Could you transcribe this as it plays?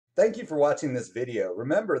Thank you for watching this video.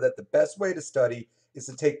 Remember that the best way to study is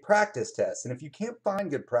to take practice tests. And if you can't find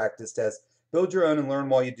good practice tests, build your own and learn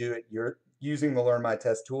while you do it. You're using the Learn My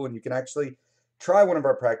Test tool, and you can actually try one of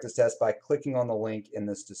our practice tests by clicking on the link in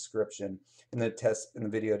this description, in the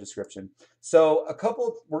video description. So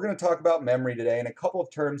we're going to talk about memory today, and a couple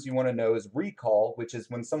of terms you want to know is recall, which is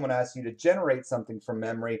when someone asks you to generate something from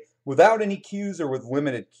memory without any cues or with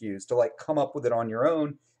limited cues, to like come up with it on your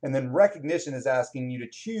own. And then recognition is asking you to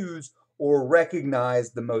choose or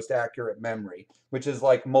recognize the most accurate memory, which is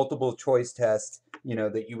like multiple choice tests,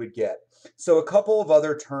 that you would get. So a couple of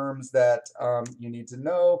other terms that you need to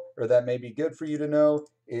know, or that may be good for you to know,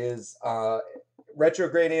 is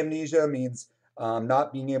retrograde amnesia means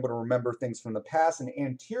not being able to remember things from the past, and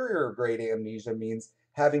anterior grade amnesia means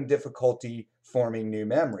having difficulty forming new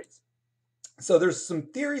memories. So there's some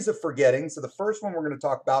theories of forgetting. So the first one we're going to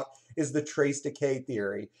talk about is the trace decay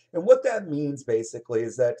theory. And what that means basically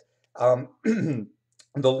is that the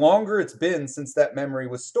longer it's been since that memory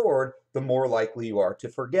was stored, the more likely you are to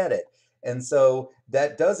forget it. And so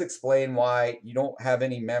that does explain why you don't have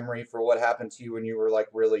any memory for what happened to you when you were like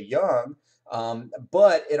really young.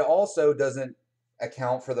 But it also doesn't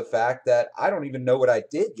account for the fact that I don't even know what I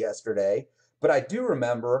did yesterday, but I do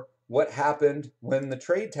remember what happened when the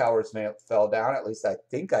trade towers fell down. At least I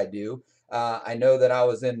think I do. I know that I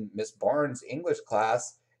was in Miss Barnes' English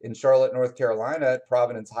class in Charlotte, North Carolina at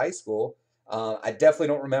Providence High School. I definitely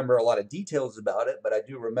don't remember a lot of details about it, but I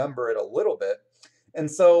do remember it a little bit. And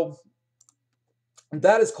so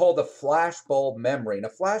that is called a flashbulb memory. And a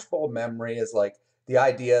flashbulb memory is like the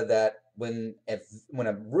idea that when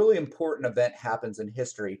a really important event happens in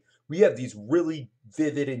history, we have these really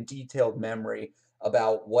vivid and detailed memory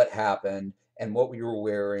about what happened and what we were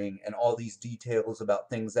wearing and all these details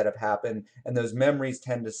about things that have happened. And those memories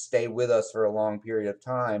tend to stay with us for a long period of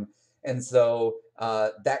time. And so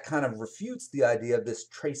that kind of refutes the idea of this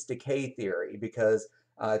trace decay theory, because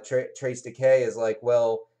trace decay is like,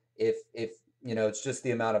 well, if it's just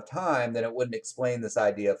the amount of time, then it wouldn't explain this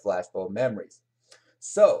idea of flashbulb memories.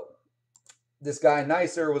 So this guy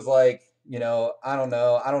Nicer was like, I don't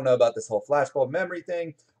know about this whole flashbulb memory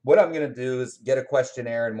thing. What I'm going to do is get a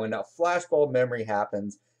questionnaire, and when a flashbulb memory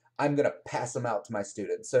happens, I'm going to pass them out to my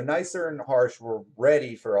students. So Nicer and Harsh were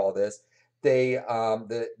ready for all this. They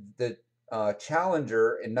the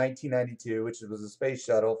Challenger in 1992, which was a space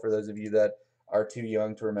shuttle. For those of you that are too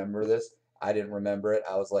young to remember this, I didn't remember it.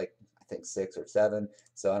 I was like, I think 6 or 7,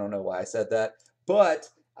 so I don't know why I said that. But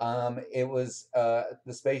it was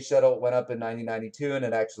the space shuttle went up in 1992, and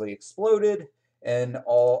it actually exploded, and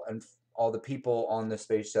all the people on the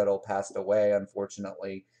space shuttle passed away.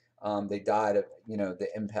 Unfortunately, they died of the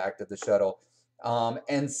impact of the shuttle.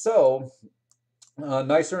 And so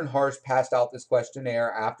Nicer and Harsh passed out this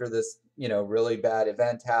questionnaire after this really bad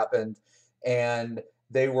event happened, and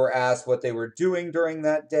they were asked what they were doing during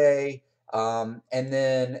that day. And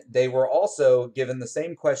then they were also given the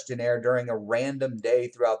same questionnaire during a random day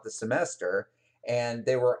throughout the semester, and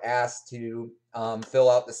they were asked to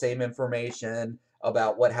fill out the same information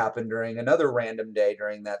about what happened during another random day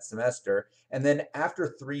during that semester. And then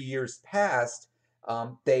after 3 years passed,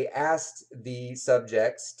 they asked the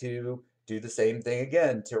subjects to do the same thing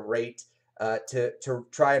again, to rate, to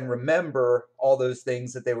try and remember all those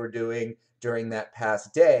things that they were doing during that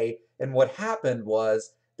past day. And what happened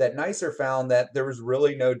was that Neisser found that there was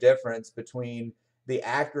really no difference between the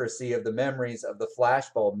accuracy of the memories of the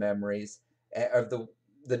flashbulb memories of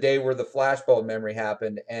the day where the flashbulb memory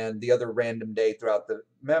happened and the other random day throughout the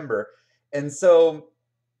member. And so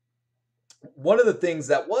one of the things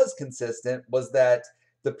that was consistent was that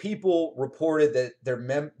the people reported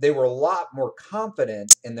that they were a lot more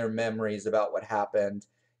confident in their memories about what happened,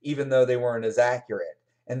 even though they weren't as accurate.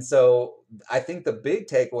 And so I think the big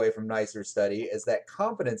takeaway from Neisser's study is that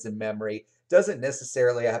confidence in memory doesn't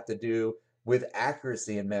necessarily have to do with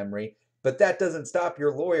accuracy in memory, but that doesn't stop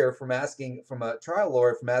your lawyer from asking, from a trial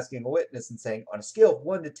lawyer, from asking a witness and saying, on a scale of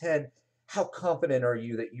 1 to 10, how confident are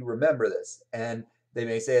you that you remember this? And they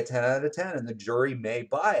may say a 10 out of 10, and the jury may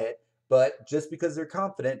buy it, but just because they're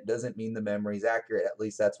confident doesn't mean the memory is accurate. At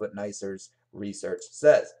least that's what Neisser's research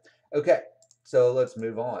says. Okay, so let's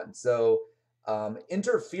move on. So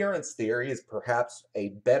interference theory is perhaps a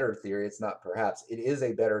better theory. It's not perhaps, it is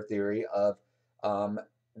a better theory of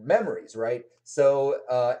memories, right?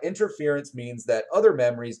 So interference means that other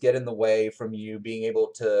memories get in the way from you being able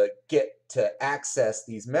to get to access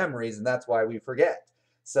these memories, and that's why we forget.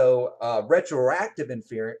 So retroactive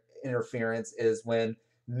interference is when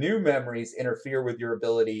new memories interfere with your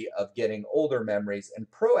ability of getting older memories, and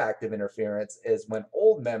proactive interference is when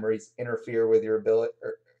old memories interfere with your ability,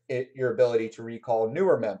 your ability to recall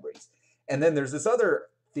newer memories. And then there's this other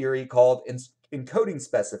theory called encoding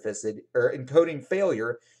specificity or encoding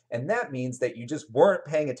failure, and that means that you just weren't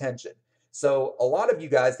paying attention. So a lot of you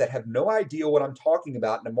guys that have no idea what I'm talking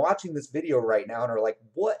about, and I'm watching this video right now and are like,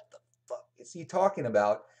 what the fuck is he talking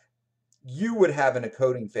about? You would have an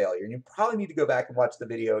encoding failure, and you probably need to go back and watch the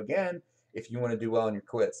video again if you want to do well on your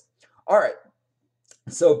quiz. All right,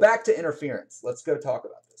 so back to interference. Let's go talk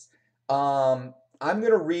about this. I'm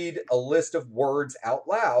going to read a list of words out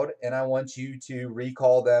loud, and I want you to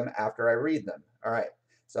recall them after I read them. All right,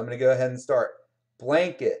 so I'm going to go ahead and start.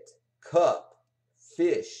 Blanket, cup,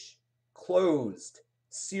 fish, closed,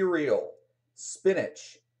 cereal,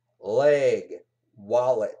 spinach, leg,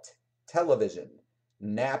 wallet, television,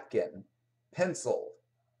 napkin, pencil,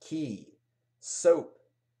 key, soap,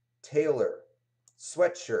 tailor,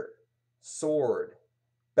 sweatshirt, sword,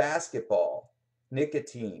 basketball,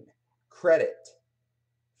 nicotine, credit,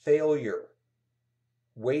 failure,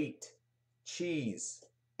 weight, cheese,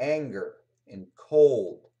 anger, and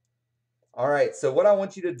cold. All right, so what I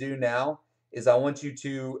want you to do now is I want you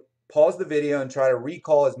to pause the video and try to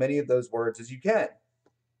recall as many of those words as you can.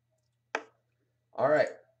 All right,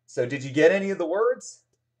 so did you get any of the words?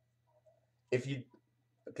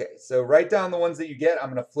 Okay, so write down the ones that you get.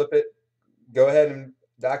 I'm going to flip it. Go ahead and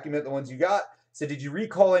document the ones you got. So did you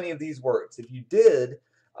recall any of these words? If you did,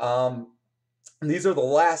 these are the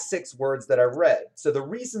last 6 words that I read. So the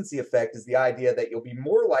recency effect is the idea that you'll be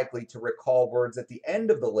more likely to recall words at the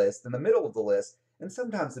end of the list than the middle of the list, and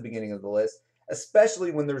sometimes the beginning of the list,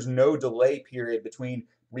 especially when there's no delay period between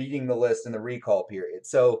reading the list and the recall period.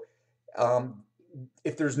 So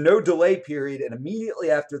if there's no delay period and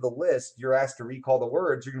immediately after the list you're asked to recall the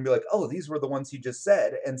words, you're going to be like, oh, these were the ones he just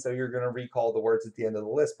said, and so you're going to recall the words at the end of the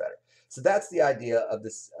list better. So that's the idea of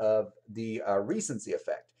the recency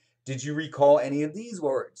effect. Did you recall any of these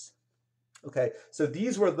words? Okay, so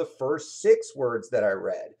these were the first 6 words that I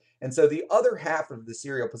read. And so the other half of the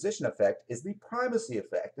serial position effect is the primacy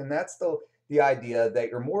effect, and that's the idea that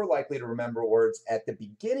you're more likely to remember words at the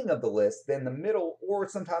beginning of the list than the middle or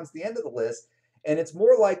sometimes the end of the list. And it's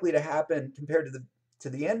more likely to happen compared to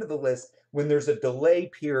the end of the list when there's a delay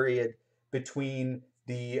period between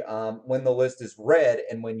the when the list is read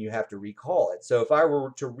and when you have to recall it. So if I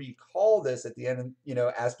were to recall this at the end,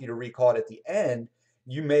 ask you to recall it at the end,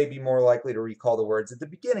 you may be more likely to recall the words at the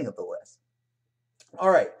beginning of the list. All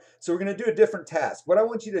right, so we're going to do a different task. What I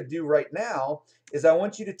want you to do right now is I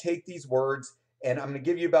want you to take these words, and I'm going to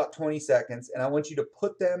give you about 20 seconds, and I want you to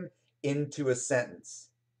put them into a sentence.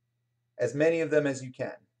 As many of them as you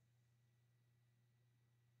can.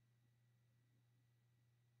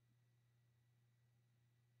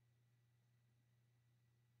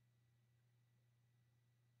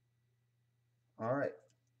 All right.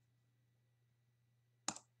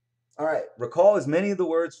 All right, recall as many of the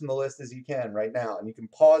words from the list as you can right now, and you can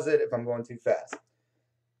pause it if I'm going too fast.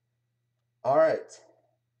 All right.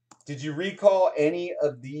 Did you recall any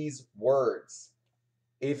of these words?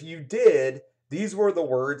 If you did, these were the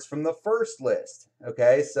words from the first list,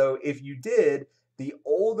 okay? So if you did, the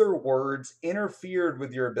older words interfered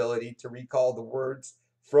with your ability to recall the words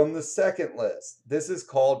from the second list. This is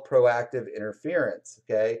called proactive interference,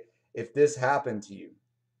 okay? If this happened to you.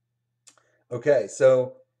 Okay,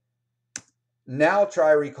 so now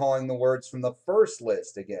try recalling the words from the first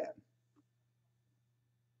list again.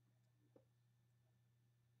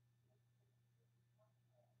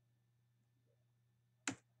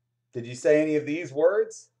 Did you say any of these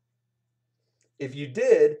words? If you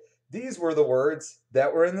did, these were the words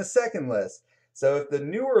that were in the second list. So if the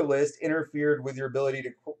newer list interfered with your ability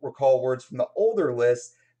to recall words from the older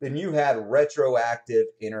list, then you had retroactive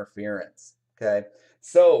interference, okay?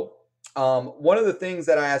 So one of the things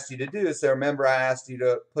that I asked you to do is, so remember I asked you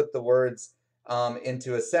to put the words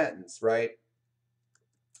into a sentence, right?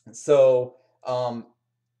 So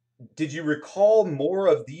did you recall more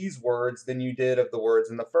of these words than you did of the words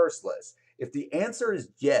in the first list? If the answer is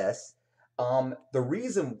yes, the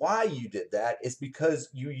reason why you did that is because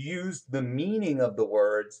you used the meaning of the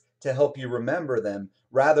words to help you remember them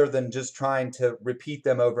rather than just trying to repeat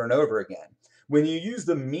them over and over again. When you use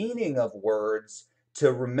the meaning of words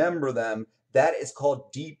to remember them, that is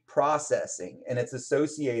called deep processing, and it's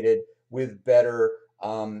associated with better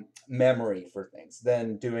memory for things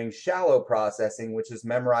than doing shallow processing, which is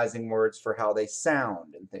memorizing words for how they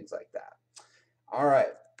sound and things like that. All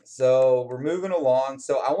right. So we're moving along.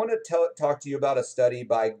 So I want to talk to you about a study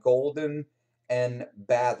by Golden and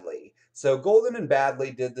Baddeley. So Golden and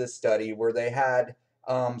Baddeley did this study where they had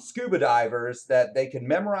scuba divers that they could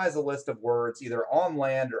memorize a list of words either on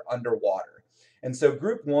land or underwater. And so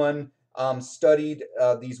group 1, studied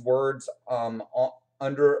these words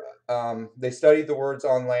under. They studied the words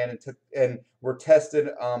on land and were tested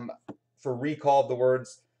for recall of the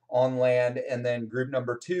words on land. And then group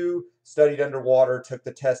number 2 studied underwater, took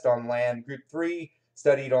the test on land. Group 3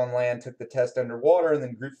 studied on land, took the test underwater, and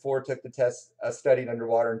then group 4 took the test, studied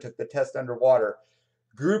underwater, and took the test underwater.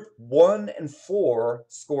 Group 1 and 4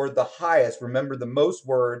 scored the highest, remember the most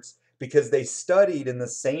words, because they studied in the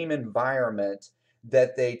same environment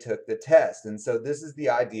that they took the test. And so this is the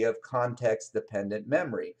idea of context-dependent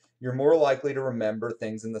memory. You're more likely to remember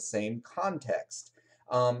things in the same context.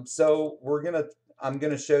 So I'm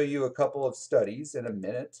gonna show you a couple of studies in a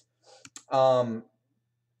minute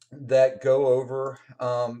that go over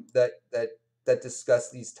that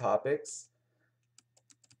discuss these topics.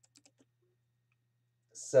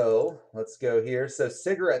 So let's go here. So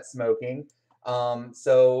cigarette smoking.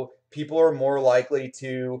 So people are more likely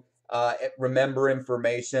to remember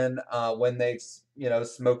information when they,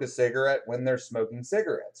 smoke a cigarette when they're smoking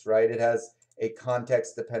cigarettes, right? It has a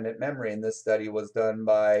context-dependent memory, and this study was done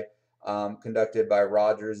by, conducted by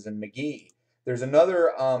Rogers and McGee. There's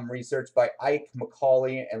another research by Ike,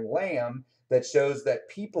 Macaulay, and Lamb that shows that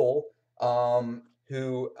people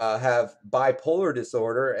who have bipolar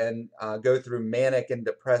disorder and go through manic and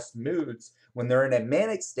depressed moods, when they're in a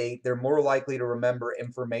manic state, they're more likely to remember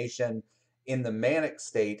information in the manic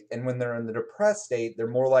state, and when they're in the depressed state, they're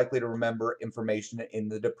more likely to remember information in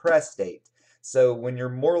the depressed state. So when you're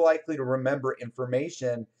more likely to remember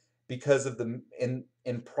information because of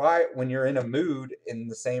when you're in a mood in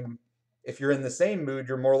the same, if you're in the same mood,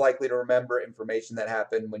 you're more likely to remember information that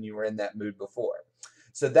happened when you were in that mood before.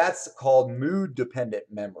 So that's called mood dependent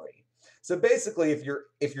memory. So basically, if you're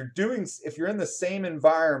in the same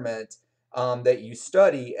environment that you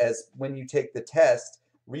study as when you take the test,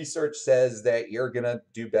 research says that you're gonna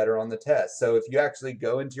do better on the test. So if you actually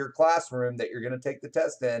go into your classroom that you're gonna take the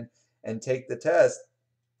test in and take the test,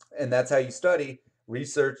 and that's how you study,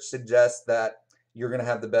 research suggests that you're gonna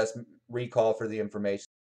have the best recall for the information.